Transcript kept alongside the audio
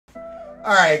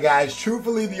Alright guys,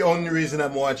 truthfully the only reason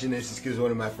I'm watching this is because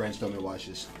one of my friends told me to watch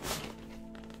this.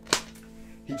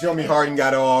 He told me Harden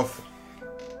got off.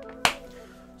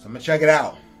 So I'm gonna check it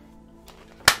out.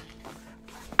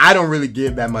 I don't really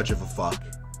give that much of a fuck.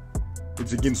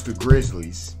 It's against the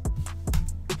Grizzlies.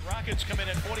 Rockets come in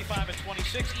at 45 and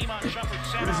 26. Iman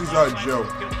Shumpert This is our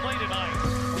joke.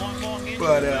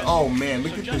 But oh man,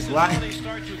 look at this line. They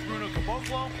start with Bruno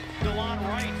Caboclo, DeLon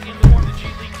Wright in the form of the G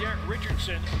League. Derek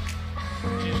Richardson,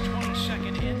 his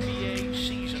 22nd NBA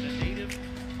season, a native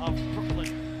of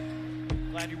Brooklyn.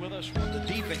 Glad you're with us. The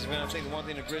defense, man, I think the one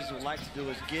thing the Grizzlies would like to do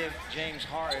is give James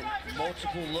Harden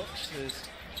multiple looks. His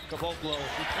Caboclo.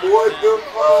 What the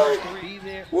fuck?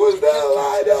 What was that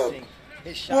lineup?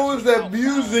 What was that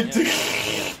music?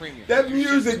 That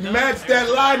music matched that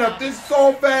lineup. This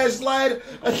so fast line.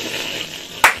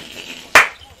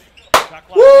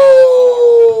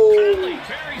 Woo!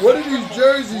 What are these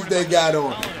jerseys they got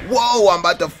on? Whoa, I'm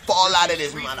about to fall out of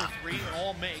this mother.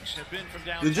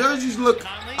 The jerseys look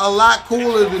a lot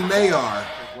cooler than they are.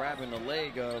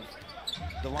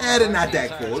 They're not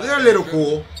that cool. They're a little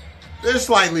cool. They're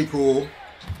slightly cool.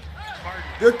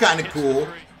 They're kind of cool.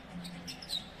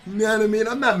 You know what I mean?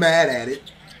 I'm not mad at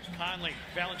it. Conley,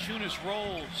 Valanciunas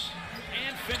rolls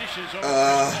and finishes over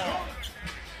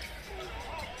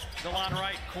DeLon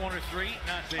Wright, corner three,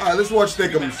 not there. All right, let's watch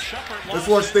Thickums. Let's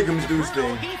watch Thickums do his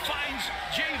thing. He finds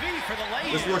JV for the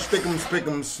lay-in. Let's watch Thickums,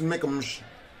 Spickums, Smickums.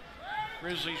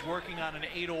 Grizzlies working on an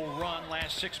 8-0 run,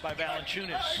 last 6 by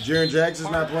Valanciunas. Jaren Jackson's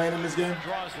not playing in this game?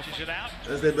 It out.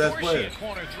 That's their best player.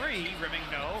 Corner three, rimming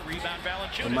no, rebound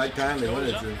Valanciunas. Mike Conley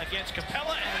wanted to. Against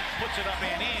Capella and puts it up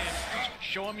and in.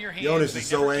 Show him your hands. Jonas is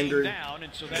so angry. Down,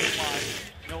 and so that's why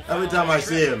no every time I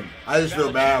see him, I just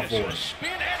feel bad for him.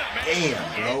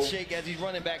 Damn, bro. As he's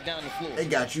running back down the floor. They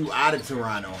got you out of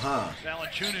Toronto, huh?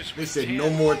 They said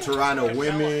no more Toronto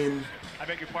women.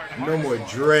 No more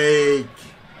Drake.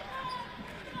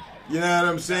 You know what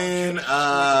I'm saying?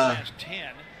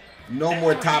 No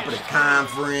more top of the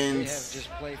conference.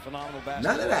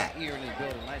 None of that. You're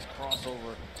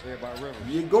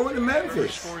going to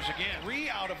Memphis.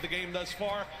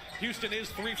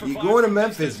 You're going to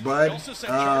Memphis, bud.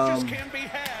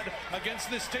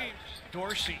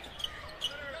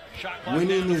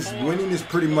 Winning is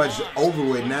pretty much over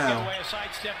with now.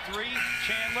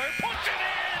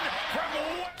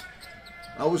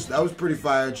 That was pretty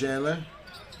fire, Chandler.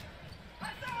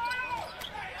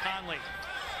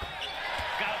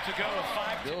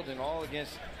 Building all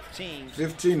against teams.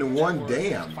 15-1,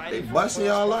 damn. They busting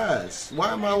y'all ass.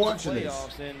 Why am I watching this?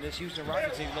 And this Houston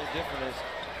Rockets team no different as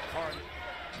Harden.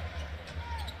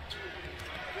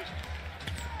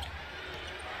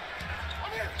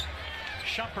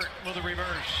 Shumpert with a reverse.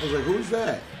 I was like, who's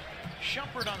that?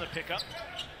 Shumpert on the pickup.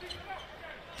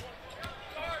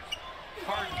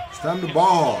 Harden. It's time to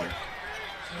ball.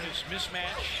 This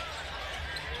mismatch.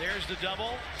 There's the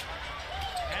double.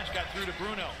 Pass got through to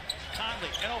Bruno. Conley,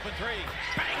 an open three.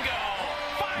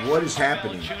 Bango! What is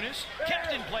happening?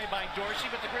 Kept in play by Dorsey,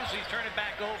 but the Grizzlies turn it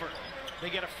back over. They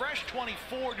get a fresh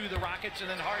 24 to the Rockets, and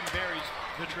then Harden buries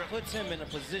the trip. Puts him in a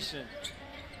position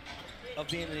of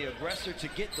being the aggressor to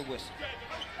get the whistle.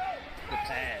 The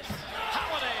pass.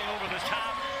 Holiday over the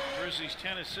top. Grizzlies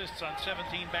 10 assists on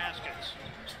 17 baskets.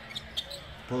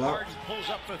 Pull up. Harden pulls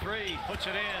up for three, puts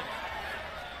it in.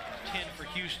 10 for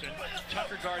Houston.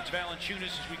 Tucker guards Valanciunas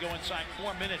as we go inside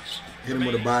 4 minutes. Hit him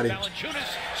with a body.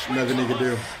 Nothing he can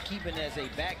do. Keeping as a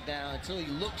back down until he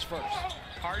looks first.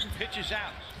 Harden pitches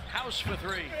out. House for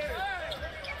three.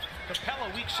 Capella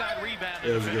weak side rebound.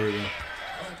 That was good.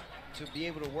 To be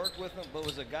able to work with him, but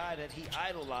was a guy that he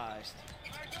idolized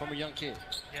from a young kid.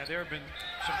 Yeah, there have been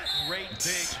some great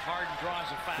big Harden draws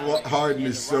of fouls. Well, Harden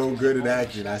is so good at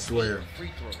acting, I swear.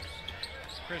 Free throws.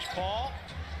 Chris Paul.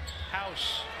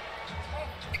 House.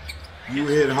 You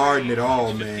hit Harden at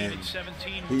all, man.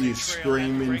 He's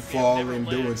screaming, falling,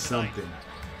 doing something.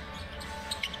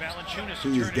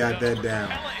 He's got that down.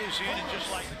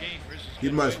 He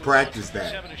must practice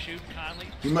that.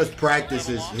 He must practice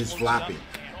his flopping.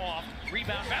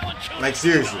 Like,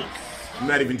 seriously. I'm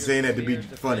not even saying that to be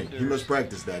funny. He must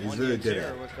practice that. He's very good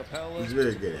at it. He's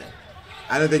very good at it.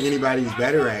 I don't think anybody's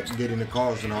better at getting the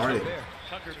calls than Harden.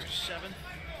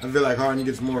 I feel like Harden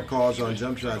gets more calls on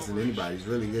jump shots than anybody. He's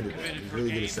really good at that. He's really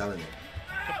good at selling it.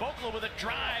 Caboclo with a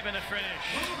drive and a finish.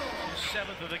 His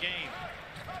 7th of the game.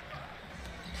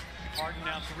 Harden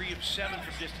now 3 of 7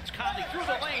 from distance. Conley through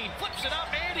the lane, flips it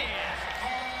up and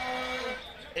in.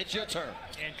 It's your turn.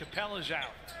 And Capella's out.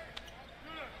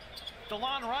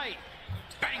 DeLon Wright.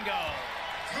 Bango.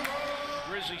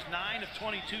 Grizzlies 9 of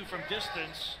 22 from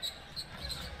distance.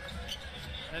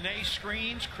 Nene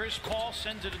screens. Chris Paul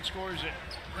sends it and scores it.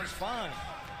 That's fine.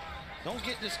 Don't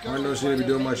get discouraged. Harden don't seem to be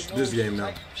doing much this game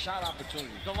now. Shot opportunity.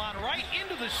 DeLon right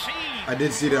into the seam. I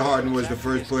did see that Harden was the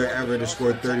first player ever to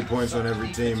score 30 points on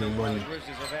every team in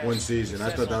one season.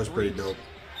 I thought that was pretty dope.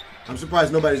 I'm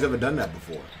surprised nobody's ever done that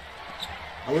before.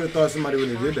 I would have thought somebody would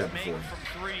have did that before.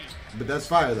 But that's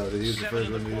fire though. That he was the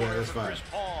first one to do that. That's fire.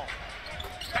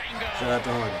 Shout out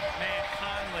to Harden. Man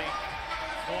Conley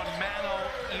on mano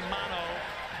a mano.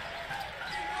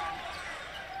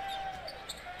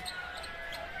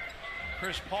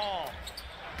 Chris Paul.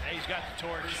 Now he's got the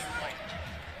torch.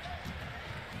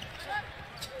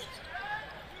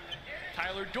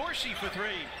 Tyler Dorsey for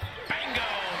three. Bingo!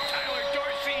 Tyler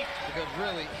Dorsey. Because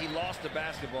really, he lost the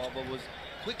basketball, but was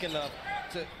quick enough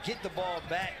to get the ball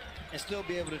back and still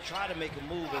be able to try to make a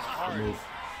move as Harden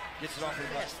gets it off the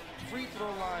best. Free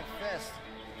throw line fest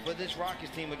for this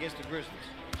Rockets team against the Grizzlies.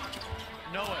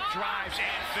 Noah drives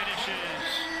and finishes.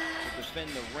 To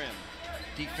defend the rim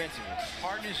defensively.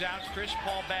 Harden is out, Chris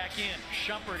Paul back in.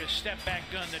 Shumpert a step back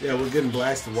gun. Yeah, we're getting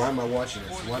blasted. Why am I watching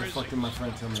this? Why the fuck did my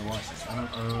friend tell me to watch this? I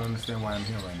don't understand why I'm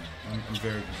here right now. I'm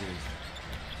very confused.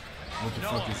 What the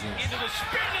fuck is this?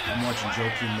 I'm watching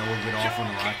Joakim Noah get off on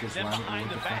the Rockets. What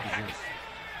the fuck is this?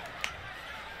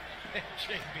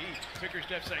 JB, quicker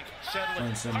step saying, settle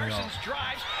it. Parsons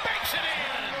drives, banks it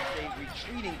in. A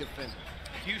retreating defender.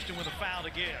 Houston with a foul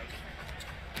to give.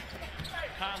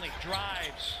 Conley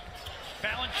drives.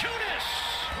 Valanciunas.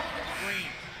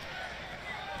 Green.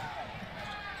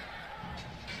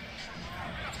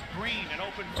 Green, an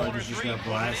open corner three.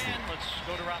 Let's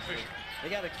go to Rob Fisher. They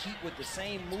got to keep with the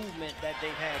same movement that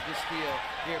they've had this steal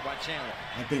here by Chandler.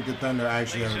 I think the Thunder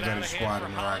actually have a better squad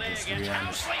than the Rockets, to be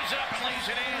honest.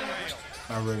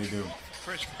 I really do.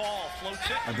 Chris Paul floats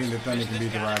it. I think the Thunder can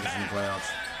beat the Rockets in the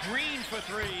playoffs. Green for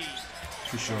three.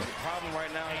 For sure. The problem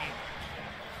right now.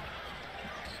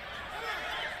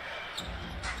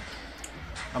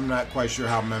 I'm not quite sure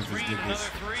how Memphis did this.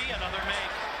 Three, another make.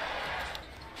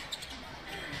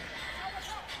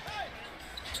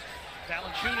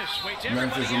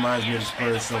 Memphis reminds me of the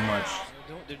Spurs so much.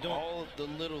 They're doing all the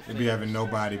little things. They be having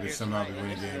nobody, but somehow be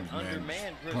winning games,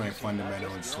 man. Playing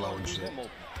fundamental and slow and shit.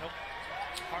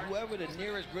 Whoever the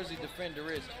nearest Grizzly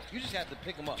defender is, you just have to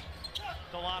pick them up.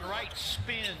 DeLon Wright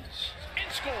spins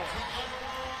and scores.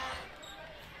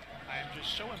 I am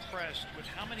just so impressed with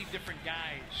how many different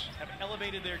guys have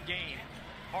elevated their game.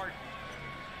 Harden.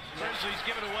 Grizzlies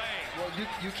give it away. Well,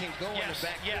 you can go in the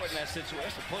backcourt in that situation.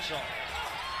 That's a push-off.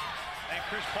 And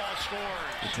Chris Paul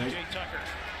scores. Jay Tucker.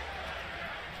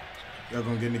 Y'all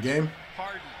gonna get in the game?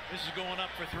 Harden. This is going up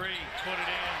for three. Put it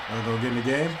in. Y'all gonna get in the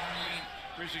game?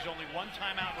 Grizzlies only one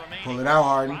timeout remaining. Pull it out,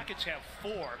 Harden. Rockets have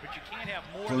four, but you can't have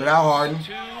more. Pull it out, Harden.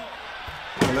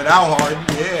 Pull it out, Harden.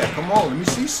 Yeah, come on. Let me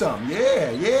see something.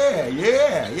 Yeah.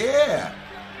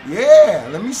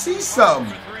 Let me see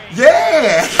something.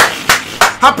 Yeah.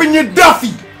 Hop in your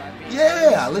Duffy.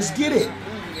 Yeah. Let's get it.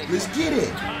 Let's get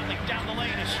it.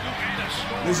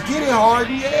 Let's get it,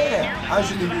 Harden. Yeah. I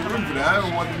shouldn't be rooting for that. I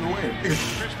don't want them to win.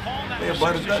 They're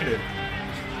by the Thunder.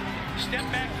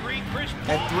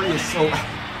 That three is so.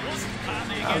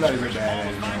 I'm not even bad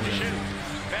at it.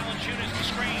 Valanciunas the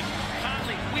screen.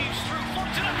 Conley weaves through,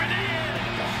 floats it up and in.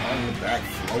 On the back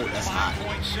flow, that's hot.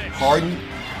 Harden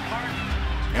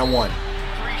and one.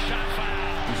 Three-shot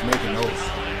foul. He's making those.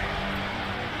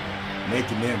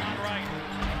 Making them.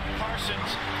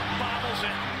 Parsons bobbles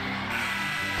it.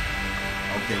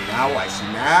 Okay, now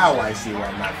I see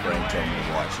why my friend told me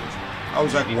to watch this. I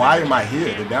was like, why am I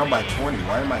here? They're down by 20.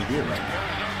 Why am I here right now?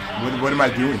 What am I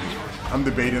doing here? I'm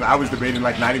debating. I was debating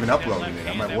like not even uploading it.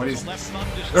 I'm like, what is this?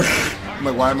 I'm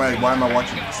like, why am I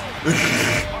watching this? You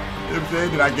know what I'm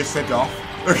saying? Did I get sent off?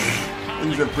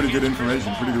 These are pretty good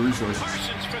information, pretty good resources.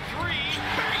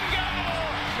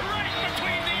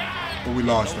 But we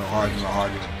lost though,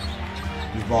 Harden.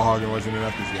 This ball hogging wasn't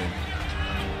enough this game.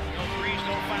 No threes,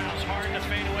 no fouls. Harden to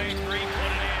fade away three,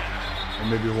 put it in. Or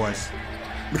maybe it was.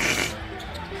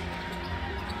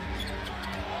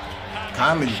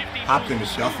 Conley hopped in the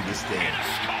Duffy this game.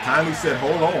 Conley said,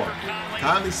 hold on.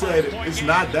 Conley said, it's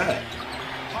not that.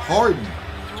 Harden.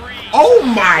 Oh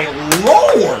my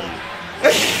Lord!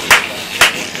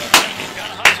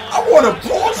 I want to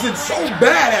pause it so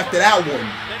bad after that one.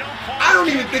 I don't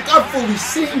even think I've fully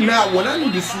seen that one. I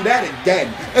need to see that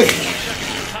again.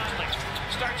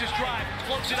 Starts his drive,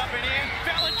 floats it up and in.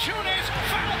 Valanciunas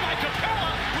fouled by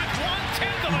Capella with 1/10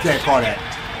 of a second. You can't call that.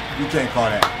 You can't call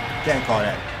that. Can't call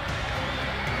that.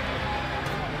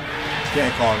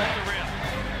 Can't call that.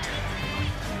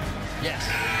 Yes.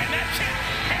 And that's it.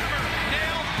 Hammer,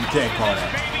 nail. You can't call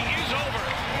that. Baby is over.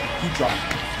 He dropped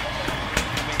it.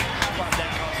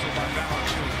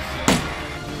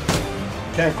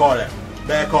 Can't call that.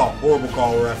 Bad call. Horrible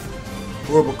call, ref.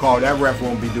 Horrible call. That ref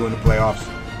won't be doing the playoffs.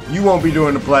 You won't be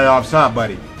doing the playoffs, huh,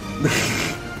 buddy?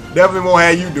 Definitely won't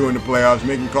have you doing the playoffs,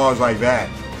 making calls like that.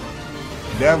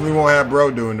 Definitely won't have bro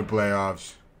doing the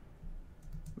playoffs.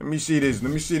 Let me see this.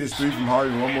 Let me see this 3 from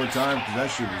Harden one more time, because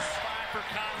that shit was...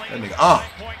 That nigga,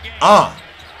 Oh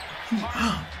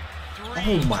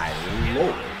my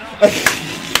lord.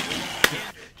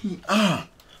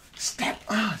 Step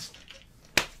on.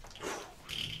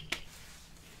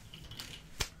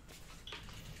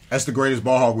 That's the greatest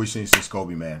ball hog we've seen since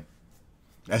Kobe, man.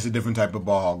 That's a different type of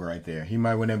ball hog right there. He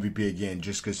might win MVP again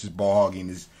just because his ball hogging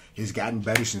has gotten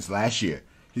better since last year.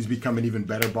 He's become an even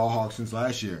better ball hog since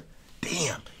last year.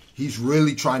 Damn. He's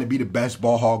really trying to be the best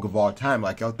ball hog of all time.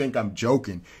 Like, y'all think I'm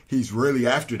joking. He's really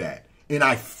after that. And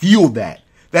I feel that.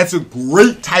 That's a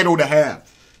great title to have.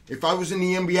 If I was in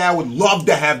the NBA, I would love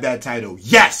to have that title.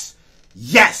 Yes.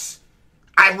 Yes.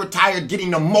 I retired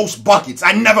getting the most buckets.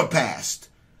 I never passed.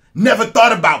 Never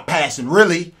thought about passing,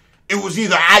 really. It was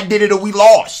either I did it or we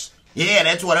lost. Yeah,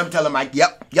 that's what I'm telling Mike.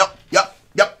 Yep.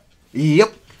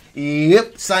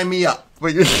 Sign me up.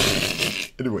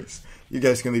 Anyways, you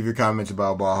guys can leave your comments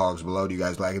about ball hogs below. Do you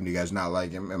guys like him? Do you guys not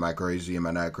like him? Am I crazy? Am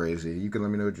I not crazy? You can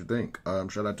let me know what you think.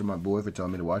 Shout out to my boy for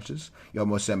telling me to watch this. You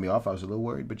almost sent me off. I was a little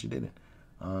worried, but you didn't.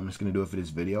 That's going to do it for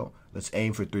this video. Let's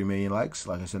aim for 3 million likes,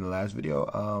 like I said in the last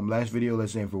video. Last video,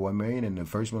 let's aim for 1 million, and the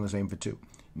first one, let's aim for 2. You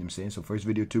know what I'm saying? So first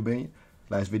video, 2 million.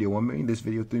 Last video, 1 million. This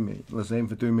video, 3 million. Let's aim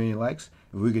for 3 million likes.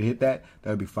 If we could hit that,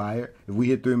 that would be fire. If we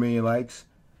hit 3 million likes,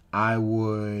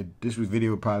 this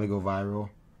video would probably go viral.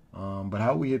 But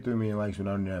how would we hit 3 million likes when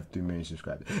I don't even have 3 million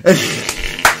subscribers?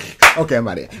 Okay, I'm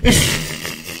out of here.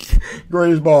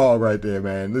 Greatest ball hog right there,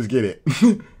 man. Let's get it.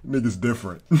 Nigga's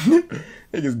different.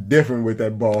 Nigga's different with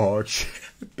that ball hog.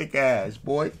 Thick ass,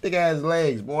 boy. Thick ass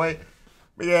legs, boy.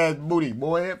 Big ass booty,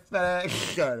 boy. Fat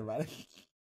ass.